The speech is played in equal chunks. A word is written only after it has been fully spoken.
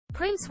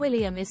Prince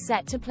William is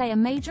set to play a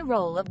major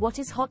role at what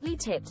is hotly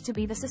tipped to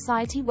be the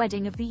society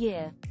wedding of the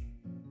year.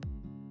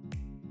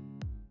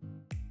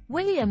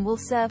 William will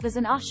serve as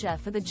an usher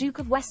for the Duke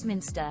of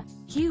Westminster,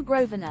 Hugh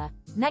Grosvenor,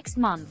 next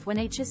month when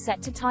H is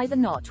set to tie the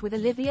knot with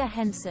Olivia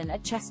Henson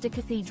at Chester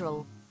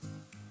Cathedral.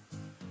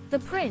 The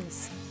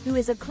Prince, who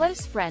is a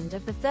close friend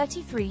of the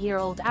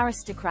 33-year-old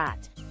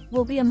aristocrat,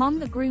 will be among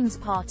the groom's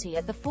party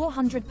at the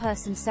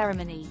 400-person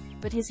ceremony,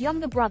 but his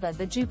younger brother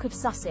the Duke of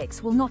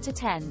Sussex will not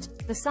attend,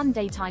 the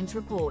Sunday Times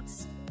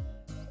reports.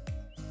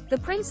 The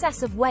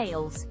Princess of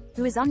Wales,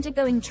 who is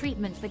undergoing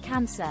treatment for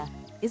cancer,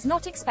 is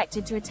not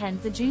expected to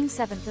attend the June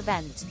 7th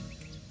event.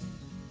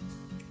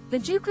 The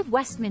Duke of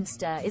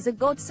Westminster is a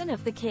godson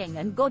of the King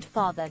and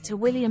godfather to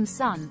William's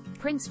son,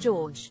 Prince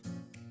George.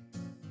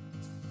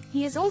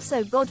 He is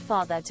also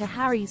godfather to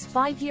Harry's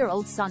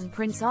 5-year-old son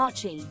Prince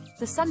Archie,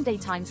 the Sunday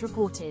Times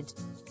reported.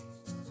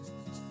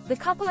 The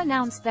couple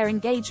announced their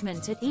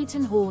engagement at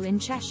Eaton Hall in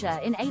Cheshire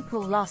in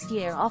April last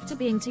year after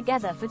being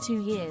together for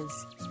 2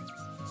 years.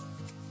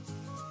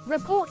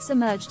 Reports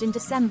emerged in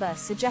December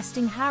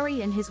suggesting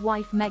Harry and his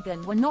wife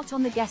Meghan were not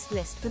on the guest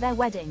list for their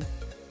wedding.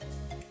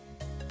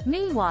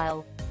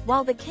 Meanwhile,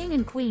 while the King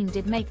and Queen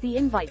did make the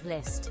invite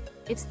list,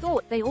 it's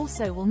thought they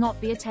also will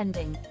not be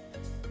attending.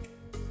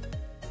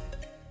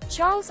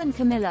 Charles and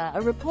Camilla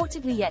are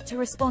reportedly yet to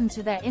respond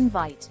to their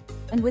invite,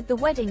 and with the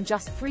wedding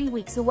just 3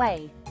 weeks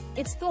away,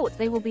 it's thought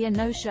they will be a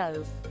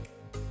no-show.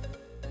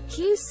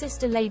 Hugh's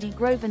sister Lady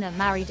Grosvenor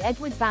married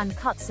Edward Van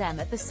Cutsem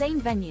at the same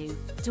venue,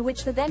 to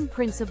which the then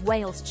Prince of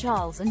Wales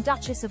Charles and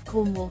Duchess of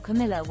Cornwall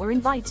Camilla were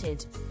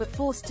invited, but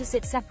forced to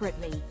sit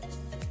separately.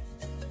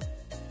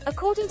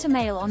 According to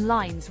Mail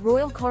Online's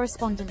royal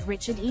correspondent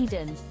Richard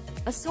Eden,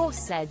 a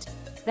source said,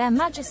 "Their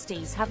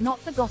Majesties have not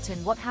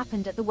forgotten what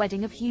happened at the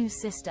wedding of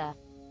Hugh's sister.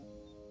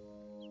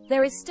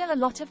 There is still a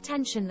lot of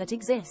tension that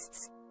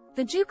exists."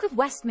 The Duke of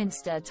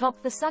Westminster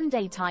topped the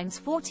Sunday Times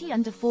 40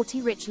 under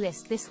 40 rich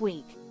list this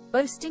week,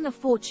 boasting a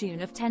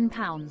fortune of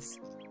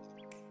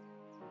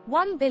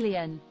 £10.1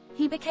 billion.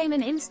 He became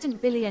an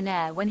instant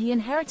billionaire when he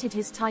inherited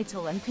his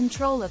title and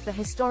control of the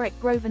historic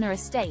Grosvenor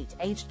estate,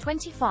 aged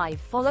 25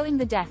 following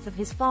the death of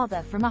his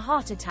father from a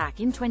heart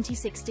attack in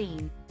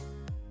 2016.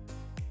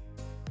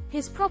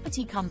 His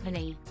property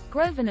company,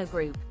 Grosvenor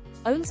Group,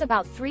 owns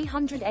about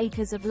 300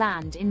 acres of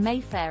land in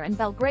Mayfair and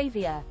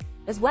Belgravia,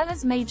 as well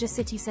as major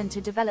city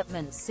centre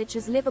developments such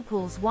as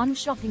Liverpool's One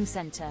Shopping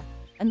Centre,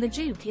 and the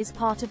Duke is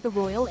part of the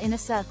royal inner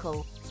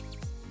circle.